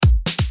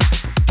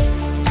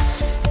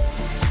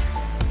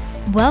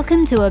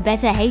Welcome to A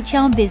Better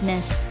HR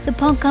Business, the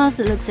podcast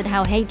that looks at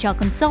how HR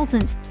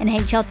consultants and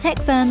HR tech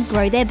firms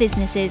grow their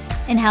businesses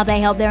and how they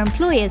help their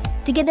employers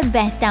to get the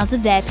best out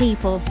of their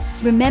people.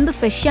 Remember,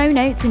 for show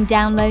notes and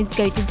downloads,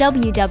 go to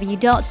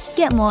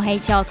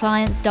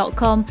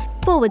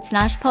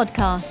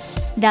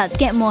www.getmorehrclients.com/podcast. That's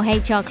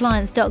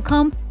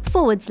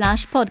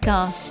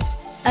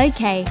getmorehrclients.com/podcast.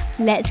 Okay,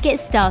 let's get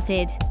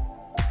started.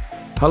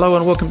 Hello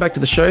and welcome back to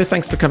the show.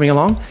 Thanks for coming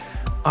along.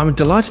 I'm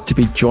delighted to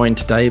be joined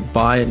today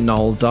by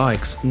Noel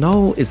Dykes.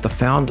 Noel is the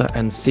founder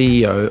and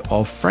CEO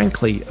of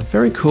Frankli, a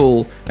very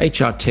cool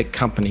HR tech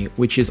company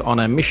which is on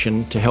a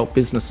mission to help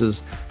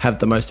businesses have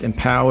the most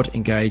empowered,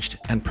 engaged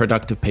and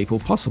productive people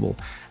possible.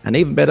 And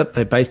even better,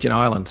 they're based in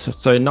Ireland.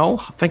 So Noel,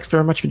 thanks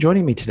very much for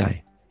joining me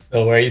today.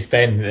 No worries,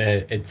 Ben.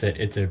 It's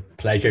a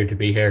pleasure to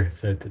be here.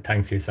 So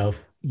thanks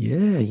yourself.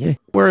 Yeah.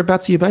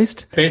 Whereabouts are you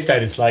based? Based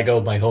out of Sligo,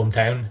 my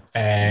hometown.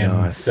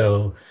 Nice.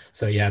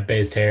 So yeah,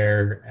 based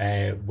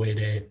here with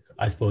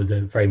I suppose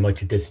very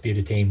much a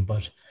distributed team,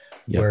 but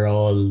We're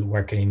all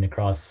working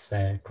across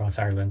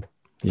Ireland.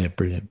 Yeah,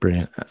 brilliant.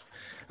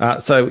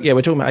 So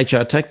we're talking about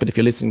HR tech, but if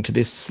you're listening to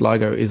this,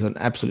 Sligo is an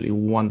absolutely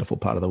wonderful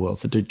part of the world.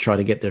 So do try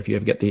to get there if you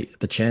ever get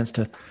the chance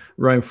to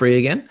roam free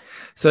again.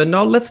 So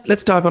Noel,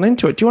 let's dive on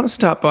into it. Do you want to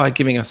start by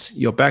giving us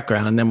your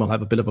background, and then we'll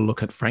have a bit of a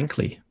look at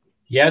Frankli?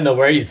 Yeah, no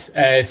worries.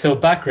 So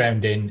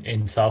background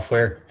in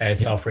software,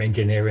 software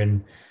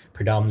engineering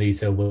predominantly.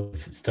 So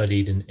we've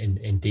studied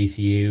in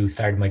DCU,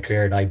 started my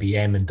career at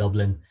IBM in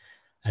Dublin,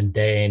 and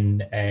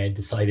then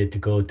decided to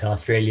go to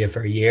Australia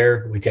for a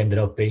year, which ended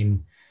up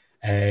being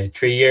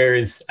 3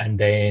 years, and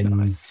then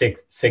nice.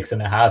 six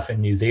and a half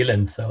in New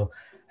Zealand. So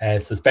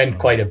spent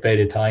quite a bit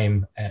of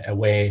time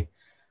away. I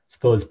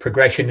suppose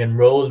progression in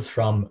roles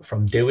from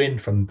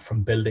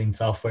building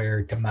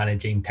software to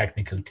managing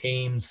technical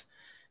teams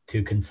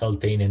to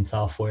consulting in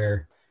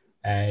software.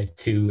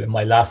 In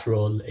my last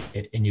role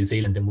in New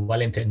Zealand in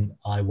Wellington,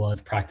 I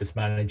was practice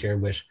manager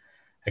with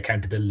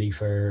accountability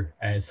for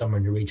somewhere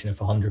in the region of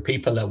 100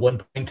 people at one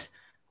point,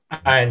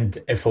 and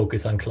a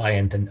focus on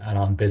client and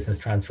on business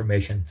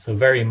transformation. So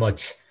very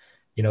much,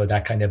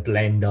 that kind of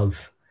blend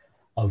of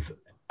I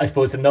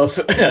suppose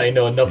I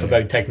know enough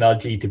about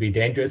technology to be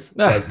dangerous,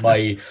 but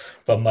my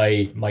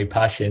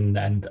passion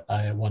and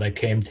what I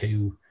came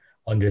to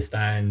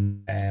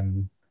understand.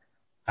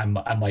 And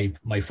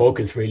my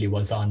focus really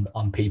was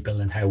on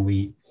people and how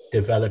we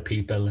develop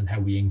people and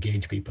how we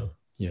engage people.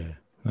 Yeah,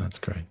 that's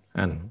great.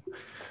 And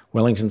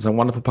Wellington's a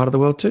wonderful part of the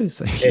world too.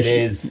 So it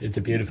is. It's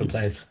a beautiful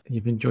place.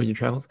 You've enjoyed your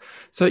travels.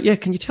 So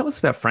can you tell us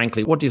about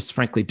Frankli? What does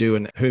Frankli do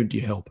and who do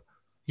you help?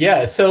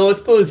 Yeah, so I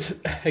suppose,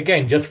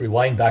 again, just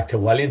rewind back to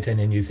Wellington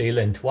in New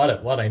Zealand.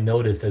 What I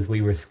noticed as we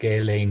were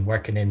scaling,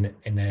 working in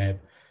a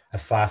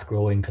fast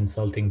growing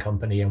consulting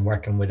company and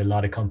working with a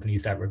lot of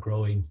companies that were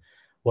growing,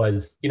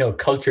 was,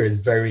 culture is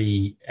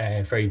very,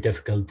 very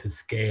difficult to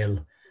scale.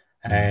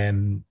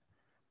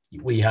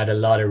 We had a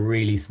lot of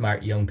really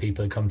smart young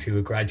people come through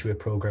a graduate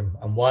program.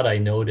 And what I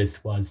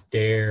noticed was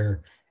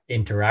their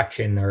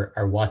interaction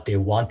or what they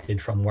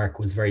wanted from work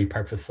was very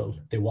purposeful.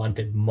 They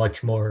wanted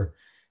much more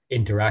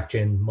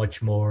interaction,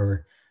 much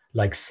more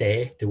like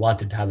say. They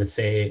wanted to have a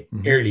say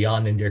early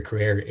on in their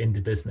career in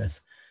the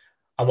business.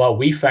 And what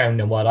we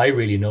found and what I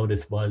really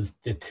noticed was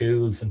the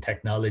tools and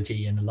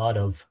technology and a lot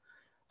of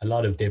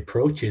the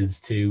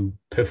approaches to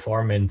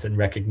performance and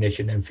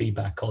recognition and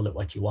feedback, call it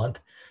what you want.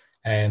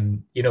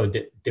 They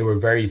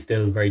were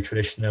still very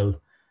traditional,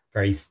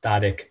 very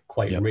static,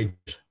 quite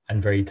rigid and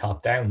very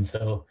top down.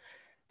 So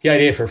the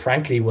idea for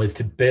Frankli was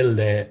to build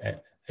a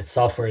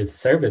software as a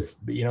service,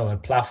 a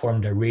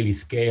platform that really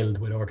scaled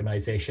with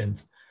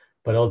organizations,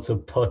 but also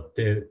put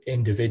the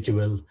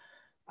individual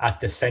at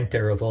the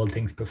center of all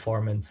things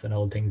performance and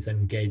all things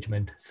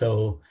engagement.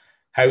 So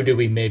how do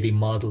we maybe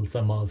model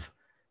some of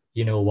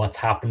what's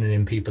happening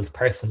in people's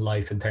personal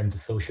life in terms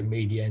of social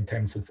media, in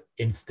terms of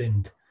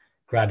instant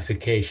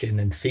gratification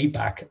and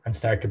feedback, and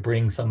start to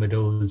bring some of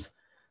those,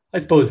 I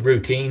suppose,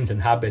 routines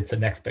and habits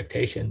and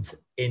expectations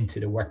into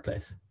the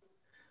workplace.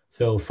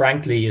 So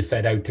Frankli is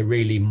set out to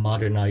really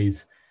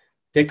modernize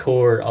the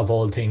core of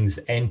all things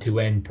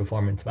end-to-end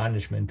performance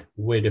management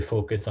with a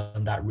focus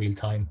on that real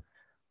time,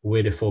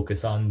 with a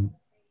focus on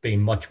being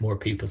much more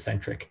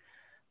people-centric.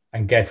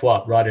 And guess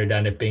what? Rather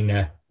than it being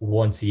a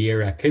once a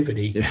year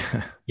activity,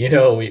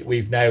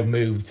 we've now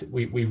moved,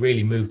 we've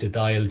really moved the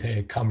dial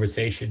to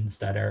conversations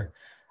that are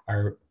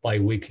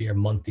bi-weekly or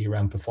monthly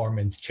around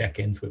performance,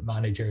 check-ins with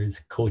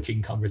managers,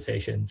 coaching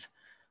conversations,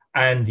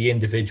 and the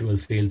individual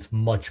feels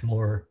much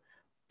more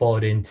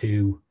bought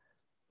into,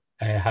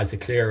 has a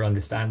clear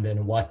understanding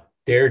of what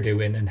they're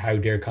doing and how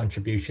their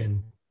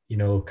contribution,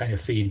 kind of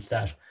feeds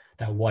that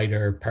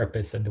wider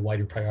purpose and the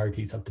wider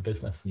priorities of the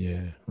business.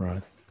 Yeah,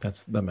 right.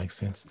 That makes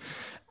sense.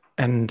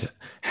 And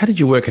how did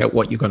you work out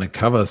what you're going to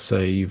cover? So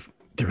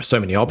there are so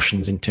many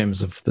options in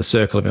terms of the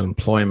circle of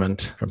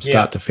employment from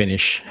start to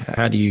finish.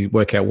 How do you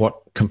work out what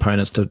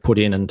components to put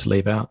in and to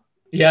leave out?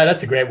 Yeah,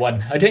 that's a great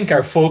one. I think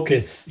our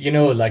focus,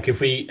 like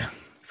if we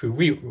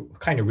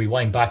kind of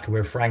rewind back to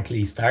where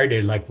Frankli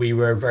started, like we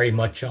were very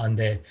much on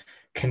the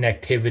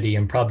connectivity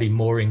and probably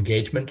more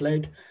engagement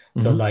led.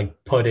 So like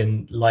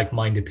putting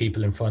like-minded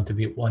people in front of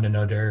one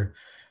another,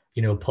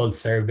 pulse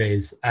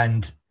surveys,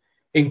 and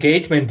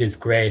engagement is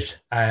great.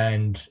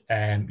 And,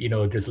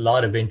 there's a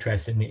lot of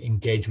interest in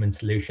engagement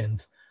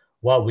solutions.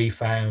 What we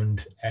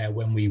found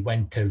when we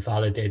went to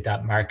validate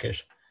that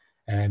market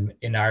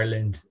in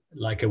Ireland,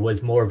 like it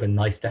was more of a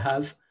nice to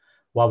have.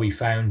 What we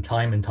found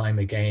time and time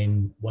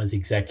again was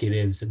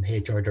executives and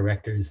HR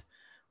directors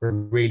were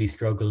really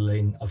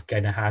struggling of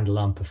getting a handle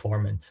on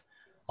performance,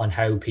 on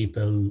how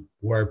people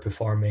were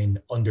performing,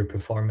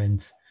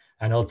 underperformance,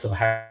 and also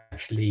how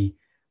actually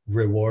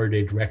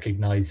rewarded,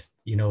 recognized,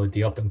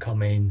 the up and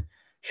coming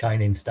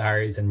shining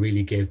stars and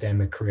really gave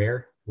them a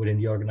career within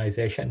the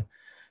organization.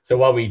 So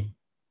what we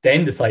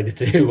then decided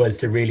to do was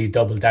to really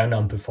double down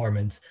on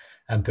performance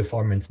and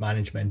performance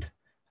management.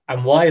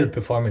 And while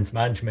performance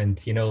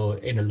management, in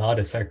a lot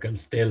of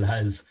circles still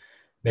has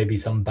maybe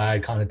some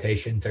bad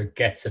connotations or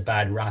gets a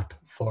bad rap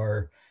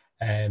for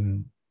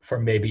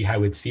maybe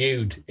how it's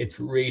viewed, it's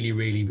really,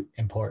 really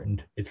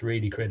important. It's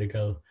really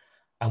critical.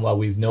 And what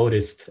we've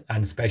noticed,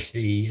 and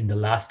especially in the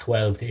last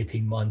 12 to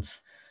 18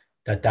 months,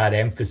 that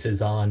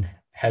emphasis on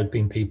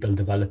helping people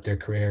develop their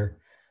career,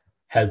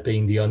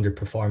 helping the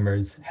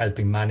underperformers,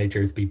 helping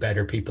managers be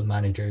better people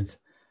managers,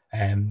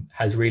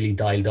 has really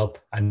dialed up,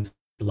 and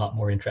a lot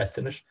more interest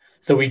in it.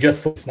 So we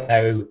just focus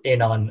now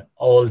in on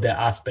all the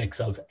aspects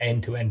of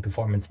end-to-end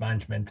performance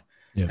management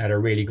that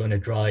are really going to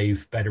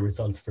drive better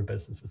results for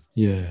businesses.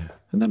 Yeah,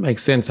 and that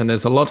makes sense. And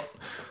there's a lot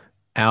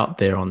out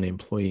there on the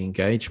employee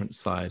engagement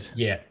side.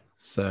 Yeah.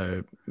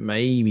 So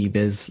maybe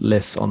there's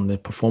less on the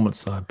performance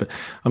side. But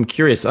I'm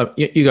curious,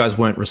 you guys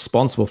weren't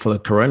responsible for the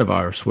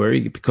coronavirus, were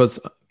you? Because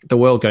the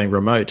world going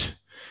remote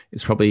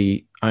is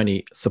probably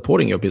only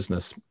supporting your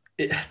business.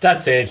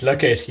 That's it.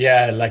 Look at,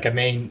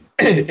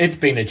 it's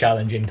been a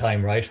challenging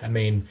time, right? I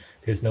mean,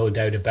 there's no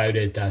doubt about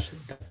it that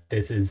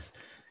this is,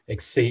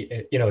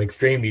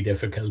 extremely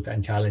difficult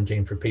and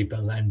challenging for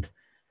people. And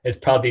it's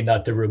probably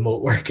not the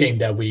remote working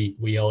that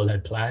we all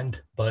had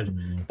planned. But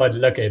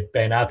look at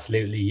Ben,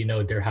 absolutely,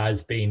 there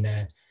has been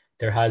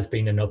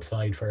an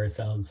upside for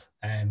ourselves.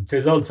 And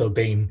there's also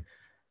been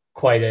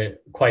quite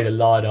a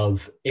lot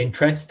of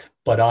interest,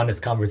 but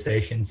honest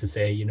conversations to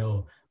say,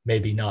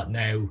 maybe not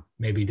now,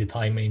 maybe the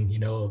timing,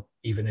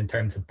 even in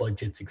terms of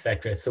budgets,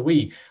 etc. So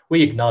we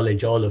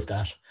acknowledge all of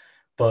that.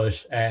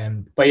 But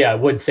yeah, I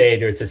would say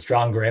there's a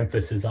stronger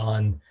emphasis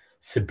on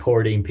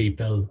supporting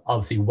people.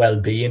 Obviously,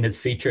 well-being is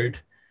featured,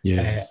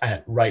 yes,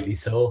 rightly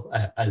so,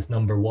 as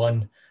number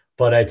one.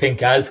 But I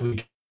think as we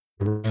get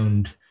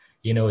around,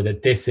 that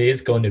this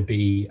is going to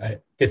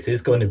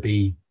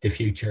be the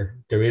future.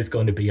 There is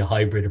going to be a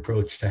hybrid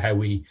approach to how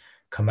we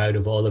come out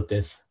of all of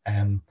this.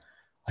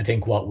 I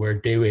think what we're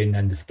doing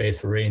and the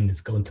space we're in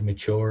is going to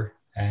mature,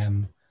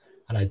 and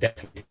I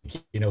definitely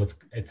think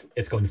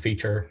it's going to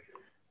feature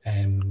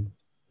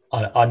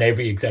on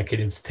every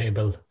executive's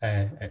table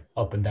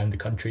up and down the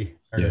country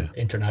or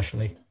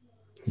internationally.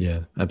 Yeah,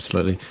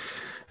 absolutely.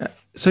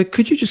 So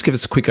could you just give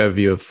us a quick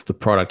overview of the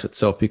product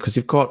itself? Because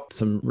you've got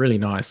some really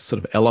nice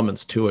sort of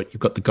elements to it.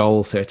 You've got the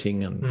goal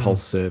setting and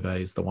pulse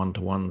surveys, the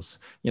one-to-ones.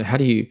 How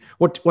do you,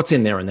 what's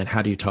in there, and then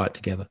how do you tie it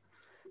together?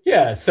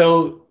 Yeah,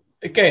 so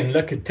again,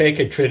 take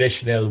a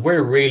traditional,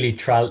 we're really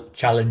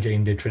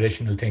challenging the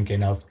traditional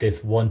thinking of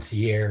this once a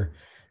year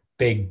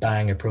big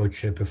bang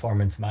approach to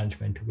performance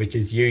management, which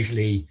is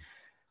usually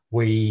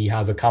we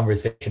have a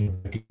conversation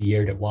about the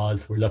year that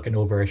was, we're looking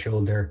over our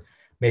shoulder,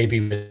 maybe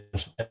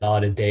with a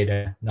lot of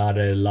data, not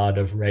a lot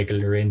of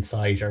regular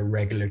insight or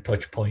regular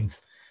touch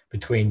points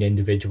between the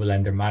individual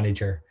and their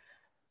manager.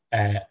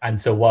 And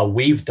so what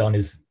we've done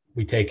is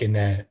we take in,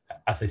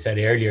 as I said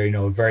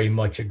earlier, very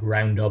much a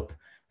ground up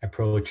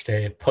approach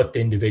to put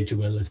the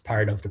individual as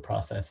part of the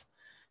process.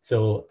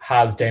 So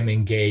have them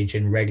engage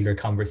in regular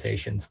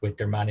conversations with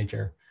their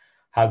manager,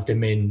 have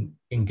them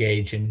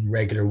engage in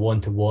regular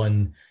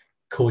one-to-one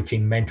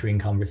coaching, mentoring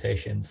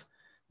conversations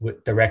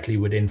directly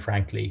within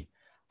Frankli,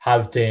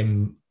 have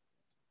them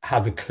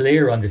have a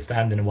clear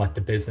understanding of what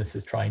the business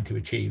is trying to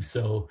achieve.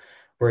 So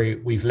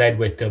we've led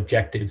with the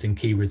objectives and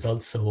key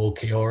results, so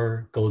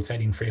OKR, goal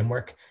setting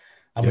framework.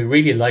 And we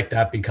really like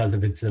that because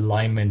of its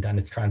alignment and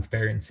its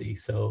transparency.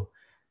 So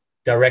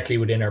directly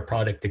within our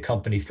product, the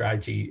company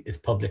strategy is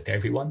public to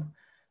everyone.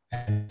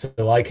 And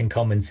so I can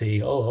come and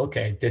see,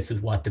 okay, this is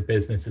what the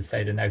business is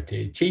setting out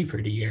to achieve for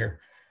the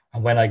year.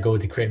 And when I go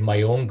to create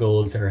my own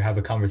goals or have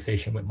a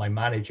conversation with my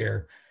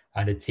manager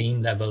at a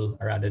team level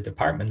or at a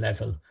department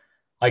level,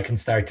 I can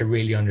start to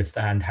really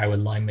understand how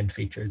alignment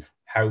features,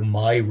 how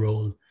my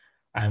role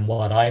and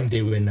what I'm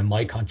doing and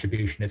my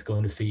contribution is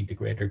going to feed the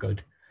greater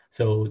good.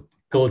 So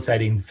goal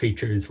setting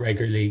features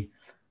regularly,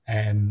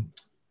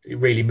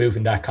 really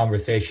moving that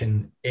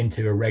conversation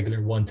into a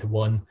regular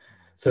one-to-one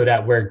so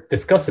that we're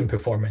discussing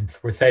performance.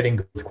 We're setting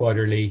goals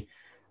quarterly.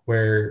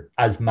 We're,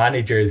 as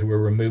managers, we're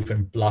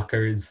removing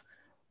blockers.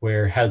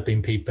 We're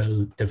helping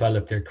people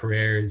develop their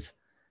careers.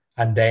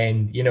 And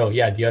then,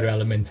 the other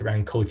elements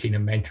around coaching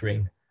and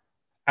mentoring.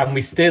 And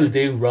we still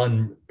do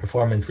run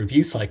performance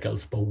review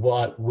cycles, but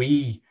what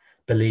we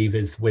believe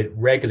is with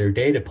regular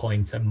data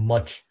points and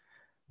much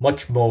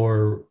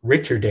more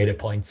richer data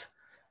points,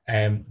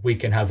 we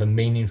can have a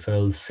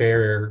meaningful,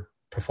 fairer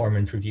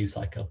performance review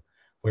cycle,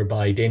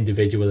 whereby the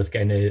individual is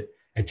getting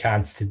a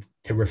chance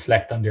to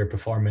reflect on their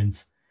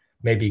performance,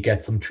 maybe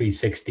get some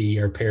 360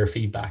 or peer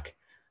feedback.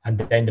 And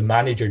then the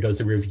manager does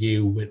a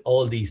review with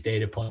all these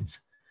data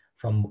points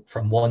from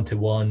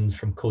one-to-ones,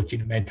 from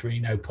coaching and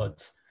mentoring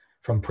outputs,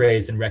 from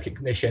praise and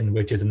recognition,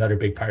 which is another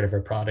big part of our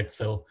product.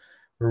 So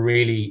we're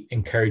really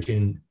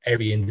encouraging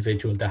every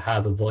individual to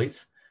have a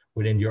voice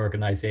within the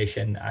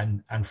organization,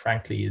 and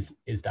Frankli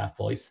is that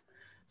voice.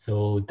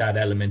 So that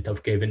element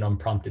of giving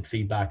unprompted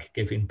feedback,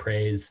 giving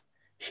praise,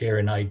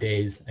 sharing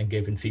ideas, and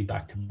giving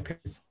feedback to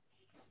peers.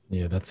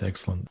 Yeah, that's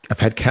excellent.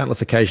 I've had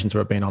countless occasions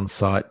where I've been on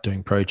site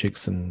doing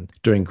projects and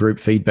doing group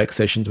feedback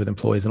sessions with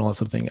employees and all that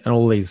sort of thing. And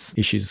all these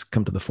issues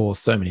come to the fore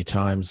so many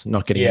times,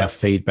 not getting enough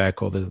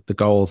feedback, or the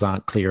goals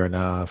aren't clear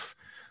enough,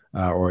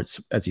 or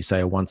it's, as you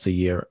say, a once a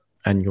year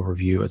annual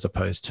review as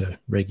opposed to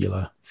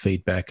regular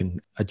feedback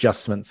and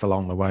adjustments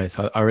along the way.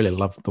 So I really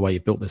love the way you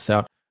built this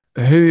out.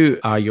 Who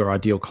are your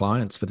ideal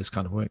clients for this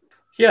kind of work?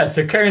 Yeah,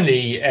 so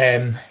currently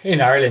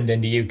in Ireland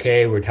and the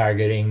UK, we're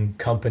targeting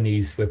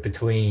companies with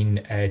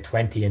between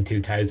 20 and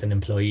 2,000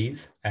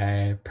 employees,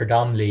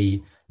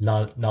 predominantly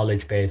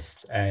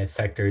knowledge-based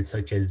sectors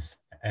such as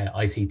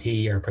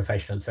ICT or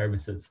professional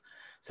services.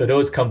 So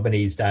those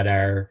companies that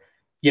are,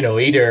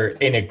 either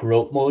in a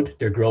growth mode,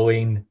 they're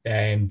growing,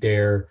 and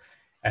they're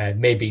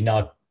maybe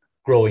not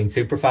growing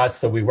super fast.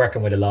 So we're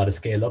working with a lot of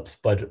scale-ups,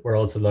 but we're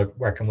also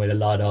working with a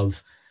lot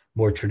of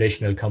more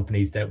traditional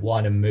companies that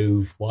want to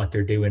move what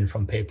they're doing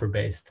from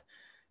paper-based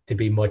to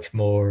be much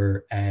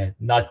more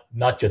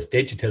not just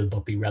digital,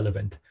 but be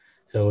relevant.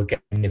 So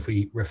again, if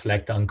we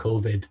reflect on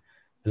COVID,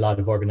 a lot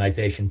of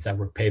organizations that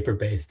were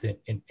paper-based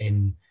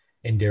in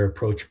their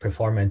approach to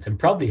performance and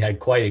probably had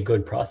quite a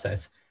good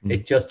process,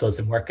 it just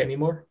doesn't work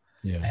anymore.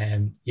 Yeah.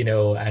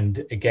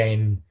 And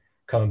again,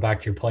 coming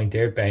back to your point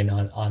there, Ben,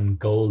 on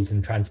goals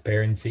and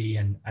transparency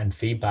and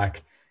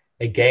feedback.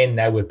 Again,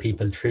 now with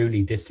people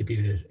truly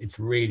distributed, it's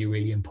really,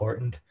 really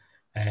important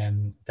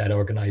that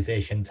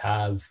organizations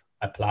have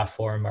a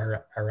platform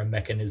or a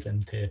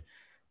mechanism to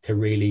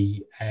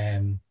really,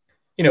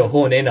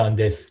 hone in on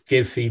this,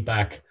 give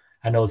feedback,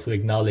 and also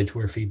acknowledge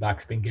where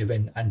feedback's been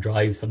given and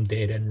drive some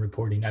data and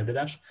reporting out of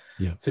that.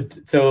 Yeah.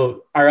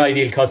 So our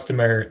ideal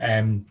customer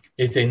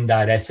is in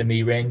that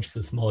SME range, so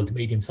small to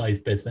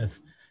medium-sized business.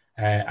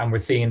 And we're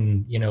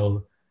seeing,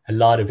 a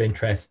lot of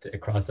interest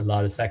across a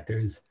lot of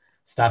sectors.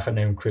 Staffing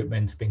and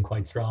recruitment's been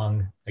quite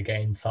strong.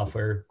 Again,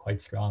 software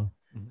quite strong,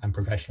 and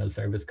professional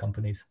service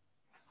companies.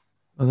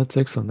 Oh, that's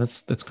excellent.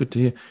 That's good to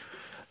hear.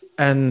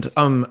 And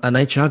I'm an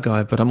HR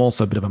guy, but I'm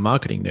also a bit of a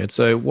marketing nerd.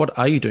 So what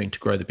are you doing to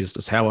grow the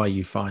business? How are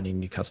you finding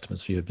new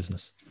customers for your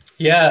business?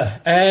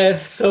 Yeah,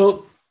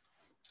 so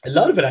a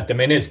lot of it at the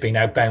minute has been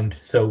outbound.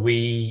 So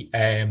we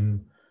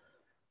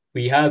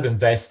have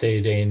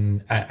invested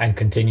in and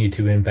continue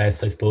to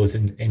invest, I suppose,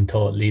 in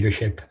thought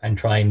leadership and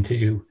trying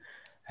to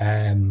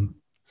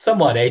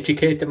somewhat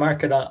educate the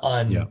market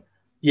on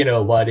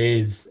what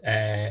is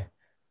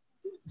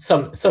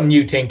some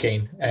new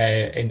thinking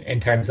in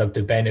terms of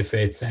the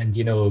benefits, and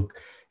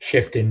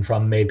shifting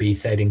from maybe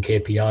setting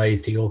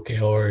KPIs to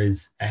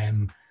OKRs,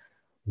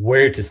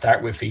 where to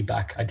start with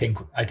feedback. I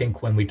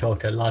think when we talk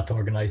to a lot of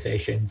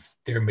organizations,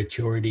 their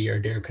maturity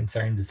or their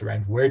concerns is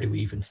around where do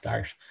we even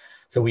start.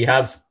 So we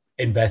have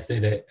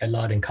invested a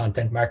lot in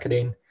content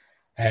marketing,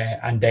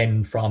 and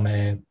then from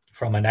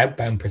an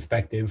outbound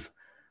perspective,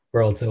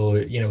 we're also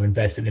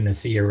invested in a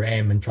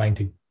CRM and trying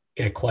to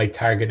get quite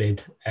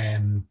targeted.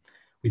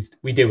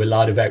 We do a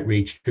lot of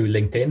outreach through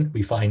LinkedIn.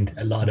 We find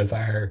a lot of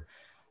our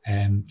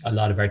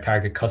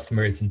target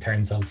customers in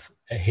terms of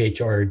a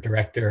HR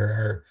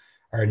director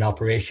or an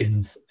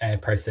operations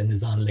person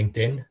is on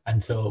LinkedIn,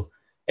 and so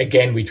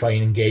again we try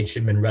and engage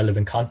them in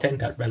relevant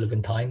content at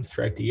relevant times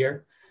throughout the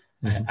year,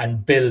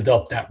 and build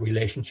up that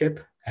relationship.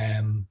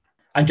 And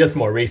just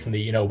more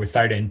recently, we're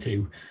starting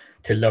to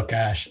look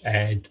at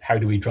how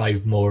do we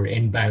drive more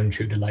inbound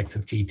through the likes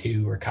of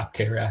G2 or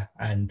Capterra,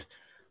 and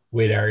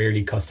with our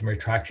early customer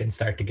traction,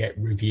 start to get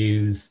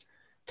reviews,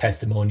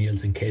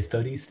 testimonials, and case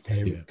studies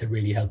to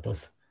really help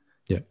us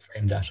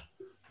frame that.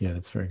 Yeah,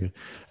 that's very good.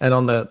 And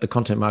on the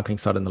content marketing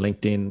side and the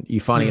LinkedIn,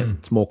 you finding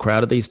it's more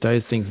crowded these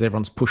days, things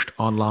everyone's pushed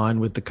online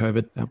with the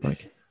COVID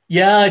outbreak?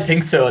 Yeah, I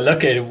think so.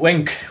 Look,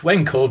 when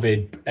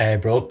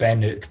COVID broke,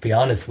 Ben, to be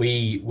honest,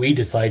 we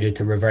decided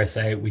to reverse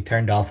out. We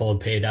turned off all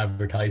paid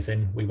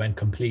advertising. We went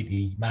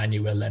completely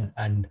manual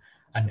and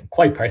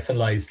quite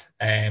personalized,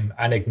 and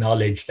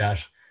acknowledged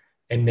that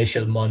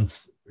initial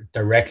months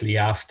directly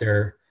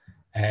after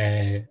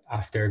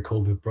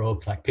COVID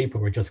broke, like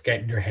people were just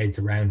getting their heads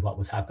around what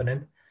was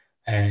happening.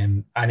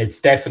 And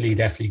it's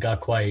definitely got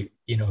quite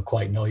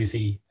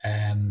noisy.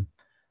 And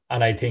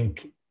I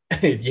think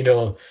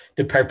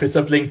the purpose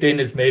of LinkedIn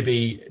is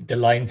maybe the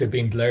lines are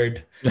being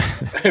blurred.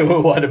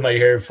 What am I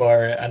here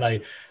for? And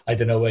I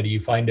don't know whether you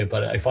find it,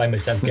 but I find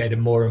myself getting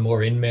more and more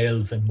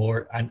emails and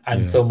more,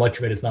 and so much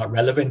of it is not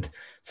relevant.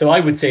 So I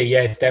would say,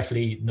 yeah, it's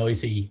definitely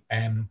noisy.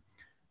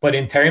 But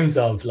in terms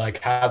of like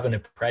having a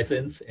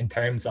presence, in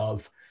terms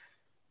of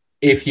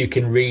if you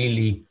can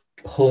really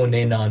hone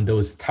in on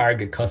those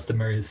target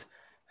customers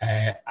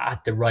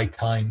at the right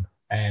time,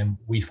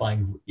 we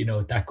find,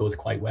 that goes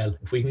quite well.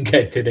 If we can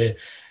get to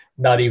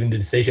not even the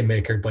decision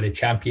maker, but a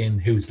champion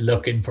who's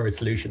looking for a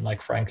solution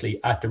like Frankli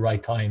at the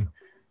right time,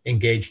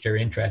 engage their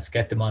interest,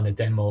 get them on a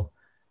demo,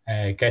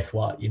 guess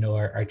what?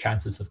 Our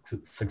chances of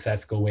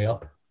success go way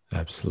up.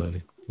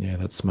 Absolutely. Yeah,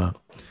 that's smart.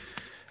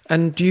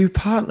 And do you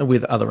partner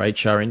with other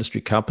HR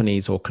industry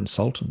companies or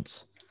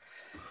consultants?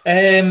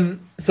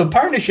 So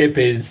partnership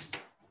is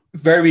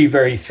very,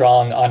 very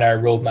strong on our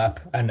roadmap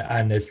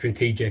and is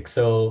strategic.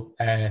 So,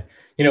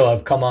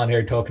 I've come on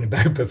here talking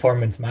about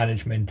performance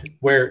management.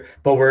 We're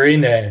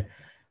in a,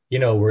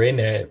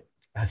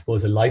 I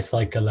suppose, a life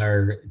cycle,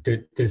 or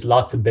there's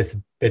lots of bits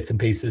and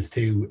pieces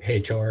to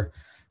HR.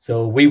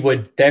 So we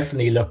would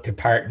definitely look to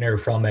partner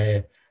from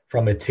a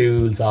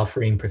tools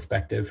offering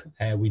perspective.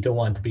 We don't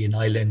want to be an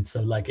island.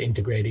 So like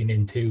integrating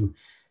into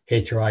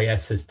HRIS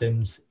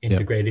systems,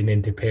 integrating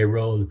into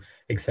payroll,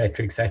 et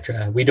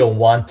cetera. We don't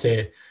want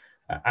to,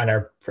 and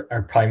our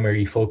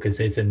primary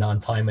focus isn't on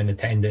time and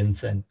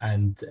attendance and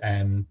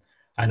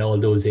all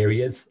those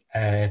areas.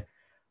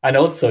 And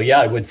also,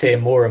 I would say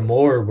more and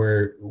more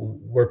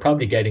we're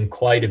probably getting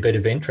quite a bit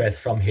of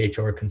interest from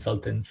HR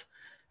consultants,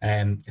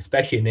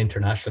 especially in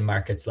international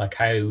markets, like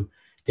how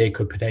they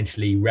could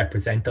potentially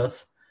represent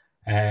us,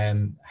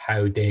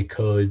 how they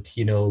could,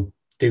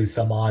 do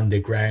some on the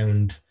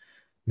ground,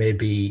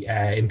 maybe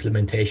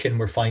implementation.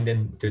 We're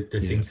finding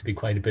there seems to be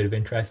quite a bit of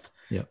interest.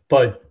 Yeah.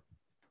 But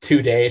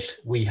to date,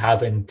 we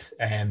haven't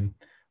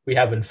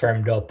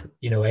firmed up,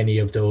 any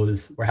of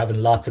those. We're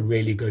having lots of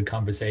really good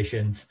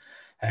conversations.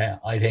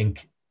 I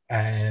think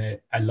a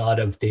lot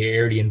of the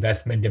early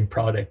investment in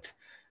product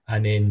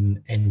and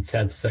in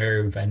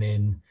self-serve and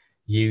in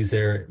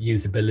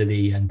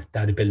usability and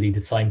that ability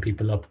to sign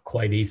people up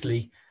quite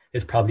easily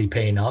is probably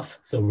paying off.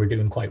 So we're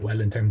doing quite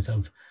well in terms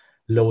of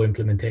low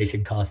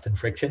implementation cost and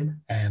friction.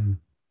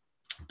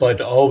 But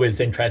always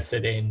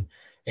interested in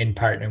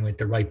partnering with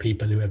the right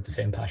people who have the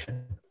same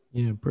passion.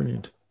 Yeah,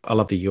 brilliant. I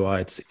love the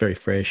UI. It's very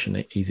fresh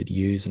and easy to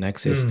use and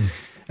access.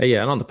 And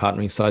on the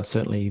partnering side,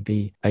 certainly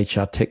the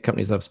HR tech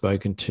companies I've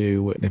spoken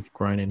to, they've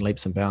grown in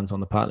leaps and bounds on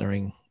the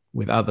partnering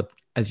with other,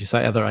 as you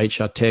say, other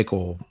HR tech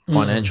or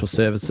financial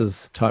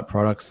services type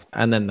products,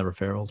 and then the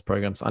referrals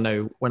programs. I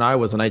know when I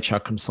was an HR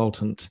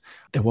consultant,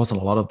 there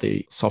wasn't a lot of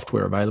the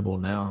software available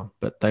now,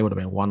 but they would have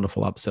been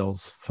wonderful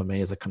upsells for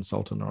me as a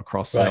consultant or a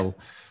cross-sell. Right.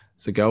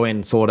 So go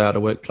in, sort out a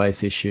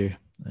workplace issue,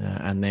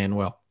 and then,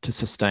 to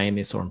sustain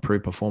this or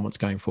improve performance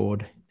going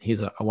forward,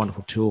 here's a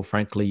wonderful tool.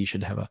 Frankly, you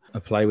should have a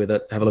play with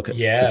it, have a look at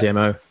the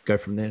demo, go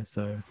from there.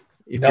 So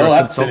if you're a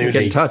consultant,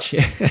 get in touch. I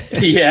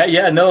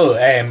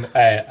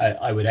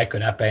would echo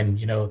that,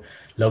 Ben.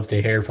 Love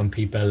to hear from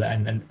people.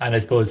 And I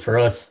suppose for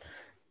us,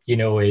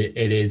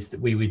 it is,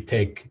 we would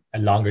take a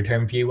longer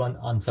term view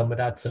on some of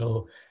that.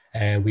 So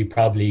we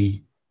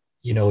probably,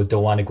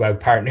 don't want to go out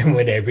partnering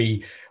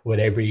with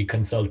every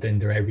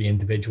consultant or every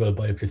individual,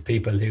 but if there's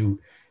people who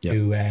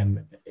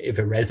if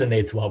it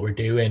resonates what we're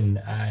doing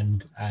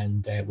and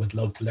would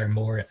love to learn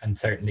more and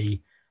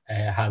certainly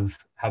have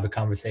a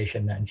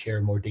conversation and share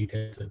more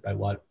details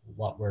about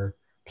what we're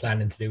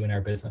planning to do in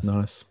our business.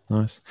 Nice.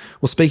 Well,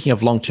 speaking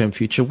of long-term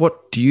future,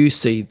 what do you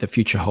see the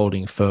future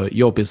holding for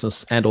your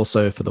business and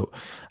also for the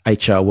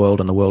HR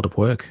world and the world of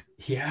work?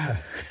 Yeah,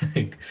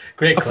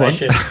 great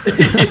question.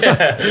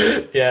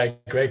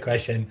 Great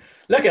question.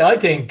 Look, I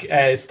think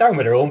starting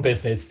with our own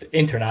business,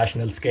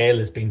 international scale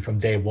has been from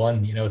day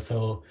one,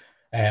 so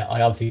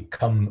I obviously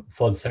come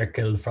full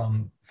circle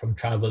from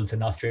travels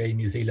in Australia,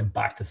 New Zealand,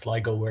 back to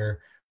Sligo, where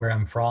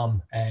I'm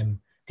from.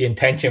 The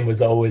intention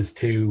was always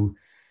to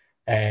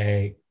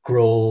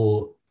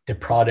grow the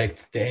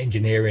product, the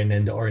engineering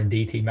and the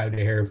R&D team out of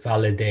here,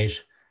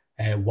 validate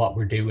what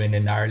we're doing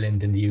in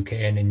Ireland, in the UK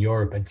and in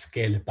Europe, and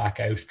scale it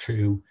back out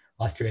through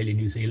Australia,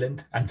 New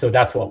Zealand. And so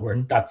that's what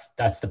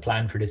that's the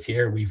plan for this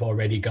year. We've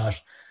already got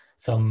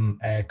some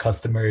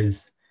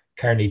customers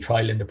currently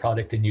trialing the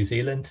product in New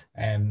Zealand,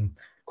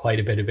 quite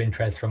a bit of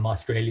interest from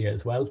Australia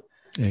as well.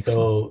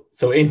 Excellent.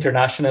 So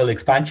international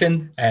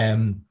expansion,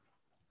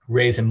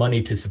 raising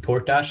money to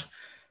support that,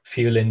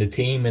 fueling the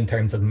team in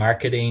terms of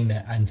marketing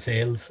and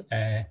sales.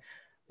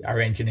 Our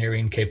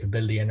engineering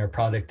capability and our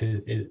product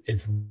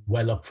is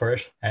well up for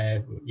it.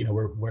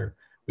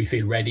 We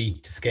feel ready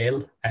to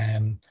scale.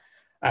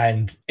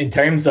 And in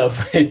terms of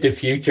the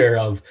future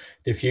of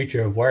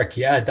work,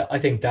 I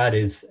think that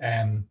is.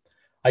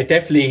 I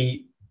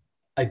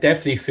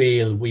definitely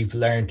feel we've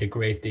learned a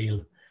great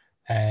deal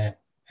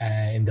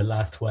in the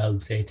last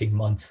 12 to 18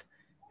 months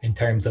in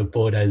terms of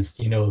both as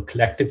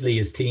collectively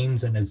as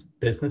teams and as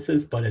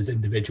businesses, but as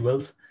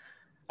individuals.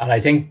 And I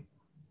think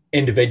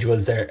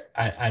individuals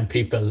and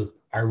people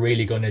are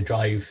really going to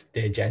drive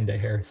the agenda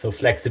here. So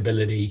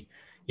flexibility,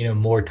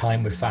 more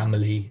time with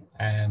family,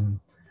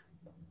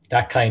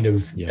 that kind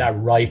of that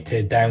right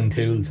to down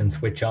tools and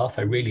switch off.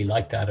 I really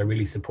like that. I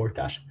really support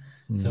that.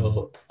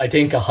 So I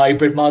think a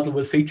hybrid model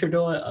will feature,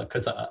 though,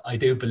 because I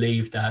do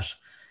believe that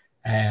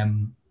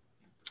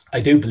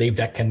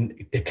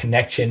the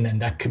connection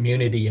and that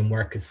community in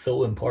work is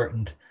so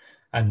important,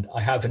 and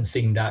I haven't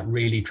seen that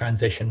really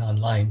transition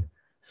online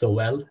so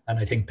well. And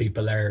I think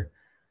people are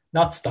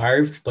not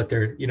starved, but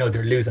they're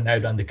losing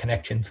out on the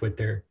connections with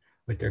their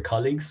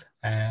colleagues.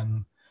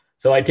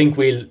 So I think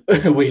we'll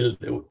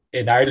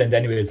in Ireland,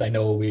 anyways. I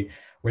know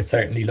we're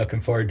certainly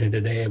looking forward to the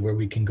day where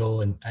we can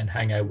go and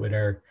hang out with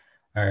our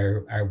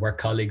work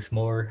colleagues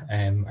more,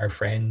 our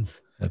friends.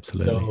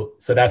 Absolutely.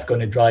 So that's going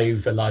to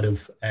drive a lot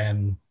of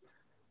a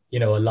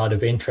lot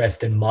of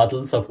interest in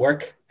models of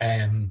work.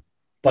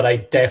 But I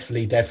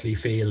definitely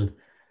feel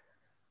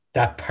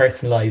that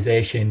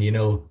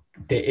personalization,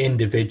 the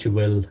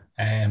individual,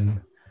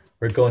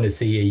 we're going to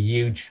see a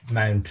huge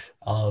amount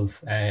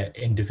of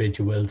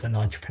individuals and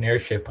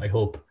entrepreneurship, I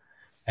hope,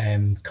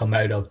 come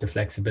out of the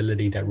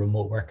flexibility that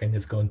remote working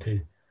is going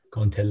to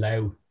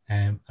allow.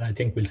 And I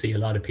think we'll see a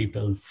lot of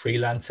people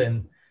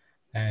freelancing,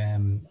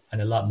 and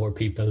a lot more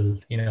people,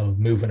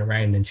 moving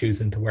around and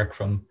choosing to work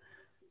from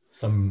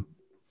some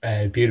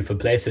beautiful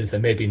places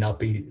and maybe not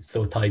be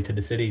so tied to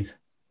the cities.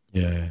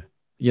 Yeah.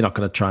 You're not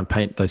going to try and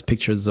paint those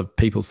pictures of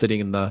people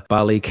sitting in the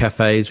Bali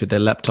cafes with their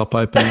laptop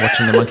open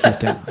watching the monkeys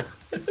down.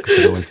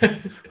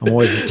 I'm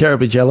always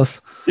terribly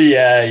jealous.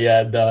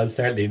 Yeah, no,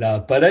 certainly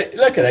not. But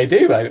I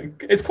do.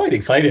 It's quite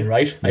exciting,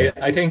 right? Yeah.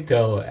 I think,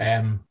 though,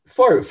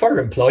 for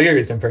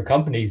employers and for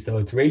companies, though,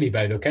 it's really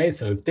about, okay,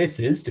 so if this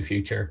is the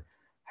future,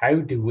 how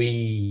do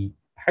we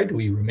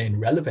remain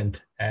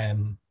relevant?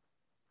 And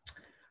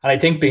I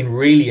think being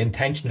really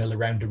intentional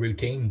around the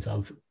routines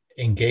of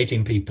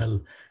engaging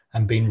people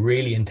and being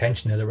really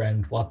intentional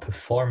around what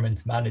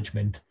performance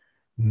management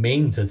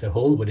means as a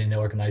whole within the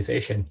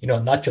organization,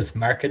 not just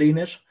marketing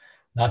it,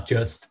 not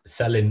just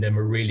selling them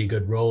a really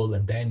good role,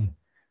 and then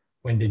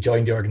when they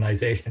join the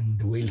organization,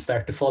 the wheels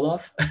start to fall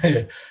off.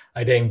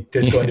 I think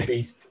there's going to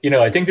be,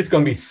 there's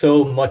going to be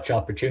so much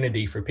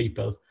opportunity for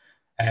people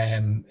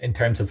in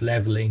terms of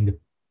leveling the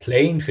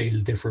playing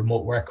field if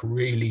remote work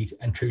really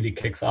and truly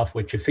kicks off,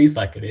 which it feels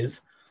like it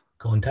is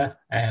going to.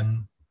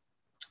 And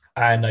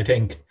I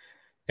think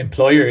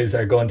employers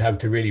are going to have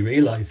to really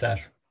realize that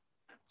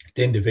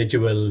the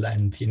individual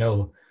and,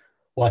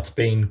 what's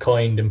being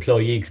coined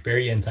employee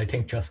experience, I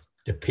think just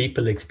the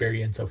people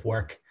experience of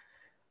work,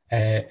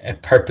 a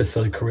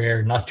purposeful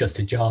career, not just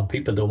a job.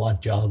 People don't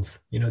want jobs,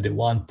 they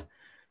want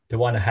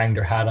to hang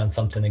their hat on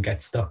something and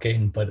get stuck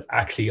in, but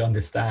actually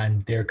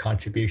understand their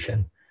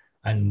contribution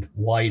and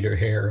why they're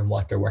here and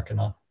what they're working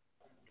on.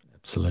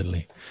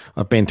 Absolutely.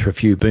 I've been through a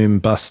few boom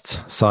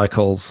bust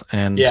cycles,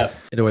 and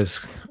it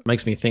always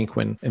makes me think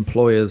when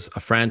employers are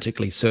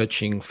frantically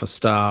searching for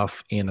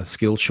staff in a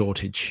skill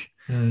shortage,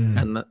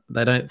 and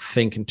they don't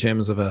think in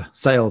terms of a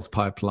sales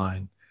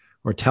pipeline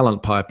or a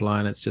talent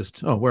pipeline. It's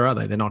just, oh, where are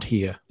they? They're not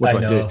here. What do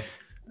I do?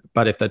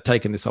 But if they'd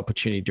taken this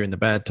opportunity during the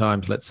bad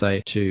times, let's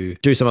say, to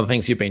do some of the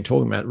things you've been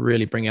talking about,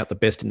 really bring out the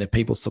best in their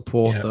people,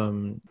 support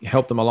them,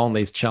 help them along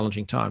these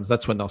challenging times,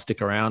 that's when they'll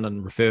stick around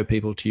and refer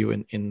people to you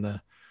in the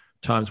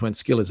times when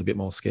skill is a bit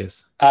more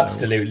scarce.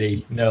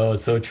 Absolutely. No,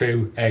 so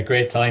true. A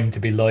great time to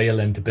be loyal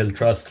and to build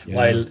trust.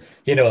 While,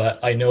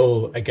 I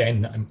know,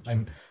 again,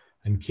 I'm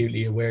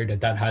acutely aware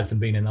that hasn't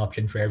been an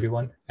option for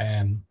everyone.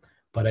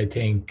 But I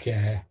think,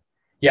 I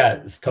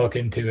was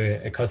talking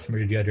to a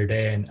customer the other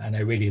day, and I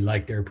really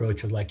liked their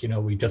approach of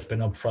we've just been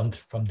upfront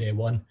from day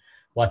one,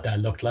 what that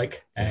looked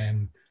like,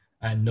 and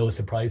no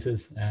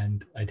surprises.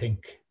 And I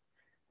think,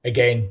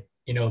 again,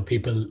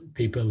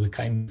 people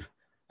kind of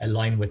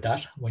align with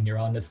that when you're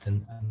honest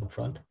and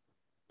upfront.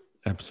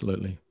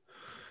 Absolutely.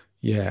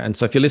 Yeah. And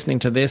so if you're listening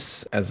to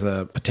this as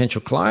a potential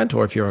client,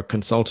 or if you're a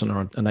consultant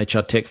or an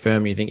HR tech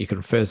firm, you think you could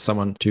refer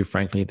someone to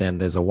Frankli, then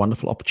there's a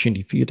wonderful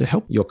opportunity for you to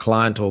help your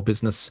client or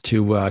business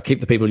to keep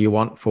the people you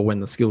want for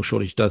when the skill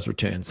shortage does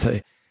return. So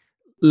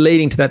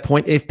leading to that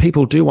point, if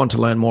people do want to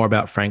learn more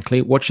about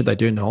Frankli, what should they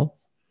do, Noel?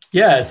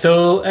 Yeah,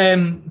 so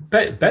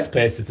best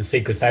place is to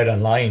seek us out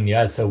online.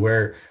 Yeah, so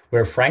we're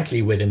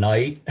Frankli with an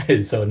I,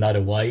 so not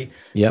a Y.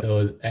 Yep.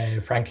 So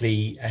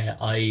Frankli,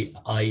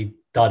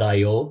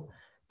 I.io.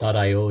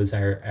 .io is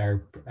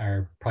our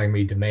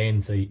primary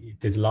domain. So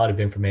there's a lot of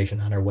information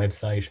on our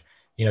website.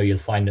 You'll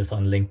find us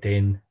on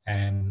LinkedIn,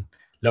 and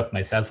look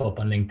myself up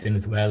on LinkedIn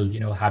as well.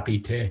 Happy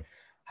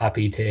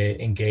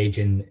to engage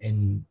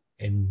in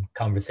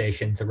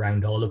conversations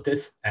around all of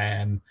this.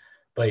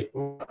 But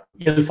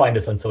you'll find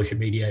us on social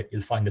media.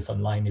 You'll find us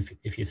online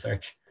if you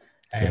search,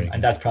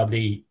 and that's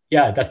probably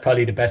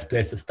the best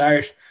place to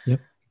start. Yep.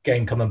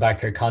 Again, coming back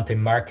to our content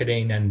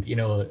marketing, and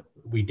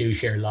we do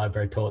share a lot of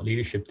our thought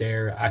leadership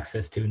there,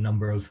 access to a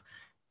number of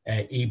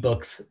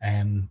ebooks.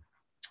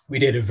 We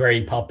did a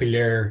very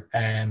popular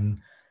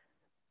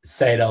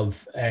set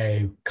of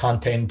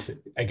content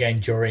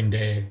again during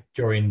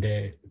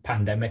the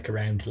pandemic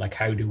around like,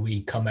 how do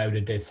we come out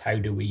of this? How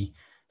do we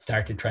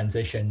start to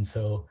transition?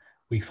 So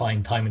we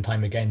find time and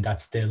time again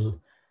that's still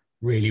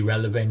really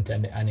relevant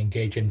and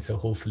engaging. So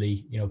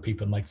hopefully,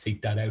 people might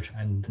seek that out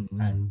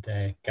and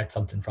get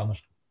something from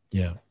it.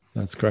 Yeah,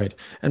 that's great.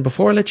 And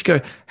before I let you go,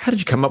 how did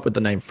you come up with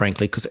the name Frankli?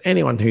 Because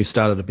anyone who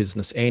started a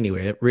business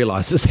anywhere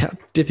realizes how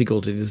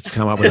difficult it is to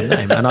come up with a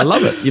name. And I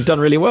love it. You've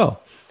done really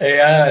well.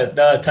 Yeah,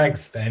 no,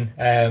 thanks,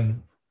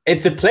 Ben.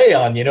 It's a play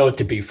on,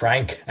 to be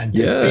frank and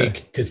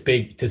to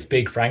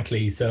speak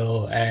frankly.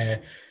 So,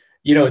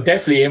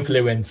 definitely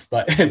influenced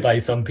by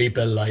some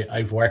people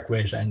I've worked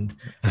with and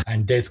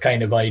this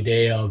kind of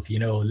idea of,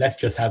 let's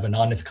just have an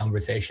honest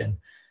conversation.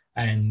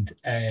 And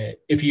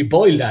if you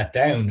boil that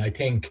down, I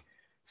think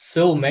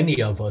so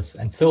many of us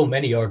and so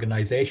many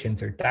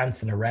organizations are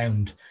dancing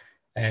around,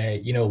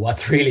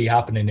 what's really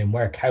happening in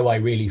work, how I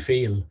really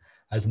feel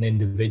as an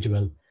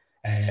individual,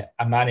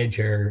 a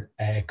manager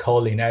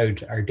calling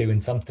out or doing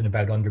something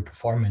about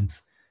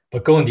underperformance,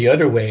 but going the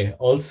other way,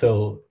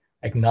 also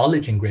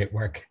acknowledging great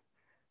work,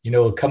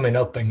 coming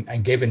up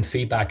and giving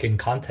feedback in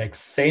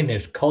context, saying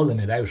it, calling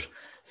it out.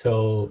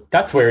 So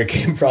that's where it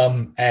came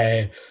from,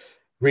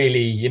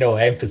 really,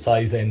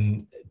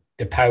 emphasizing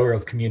the power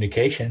of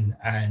communication.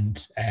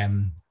 And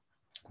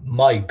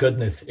my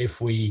goodness, if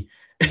we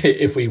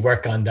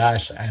work on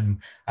that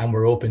and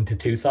we're open to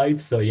two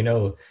sides, so,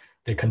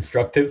 the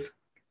constructive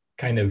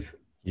kind of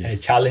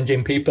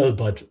challenging people,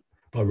 but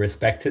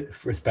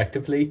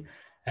respectively,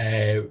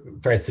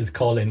 versus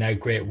calling out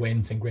great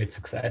wins and great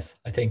success.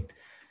 I think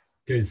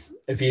there's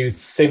a few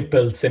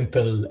simple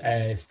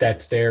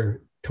steps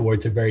there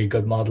towards a very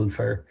good model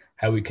for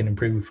how we can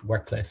improve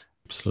workplace.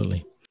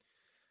 Absolutely.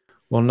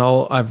 Well,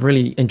 Noel, I've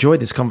really enjoyed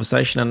this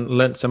conversation and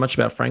learned so much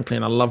about Frankli,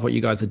 and I love what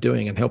you guys are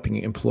doing and helping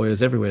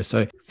employers everywhere.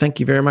 So thank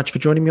you very much for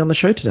joining me on the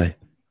show today.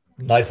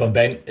 Nice one,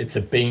 Ben. It's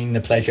been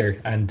a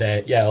pleasure. And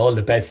all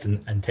the best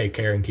and take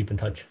care and keep in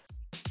touch.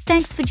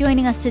 Thanks for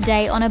joining us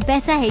today on A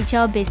Better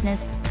HR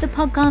Business, the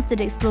podcast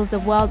that explores the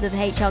world of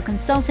HR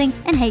consulting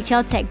and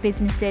HR tech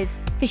businesses.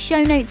 For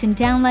show notes and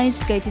downloads,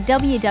 go to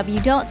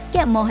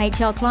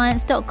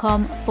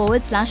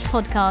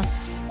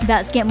www.getmorehrclients.com/podcast.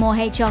 That's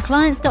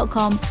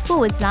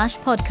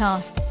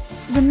getmorehrclients.com/podcast.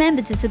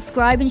 Remember to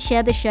subscribe and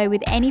share the show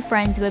with any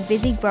friends who are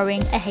busy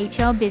growing a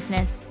HR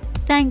business.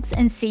 Thanks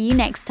and see you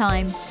next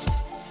time.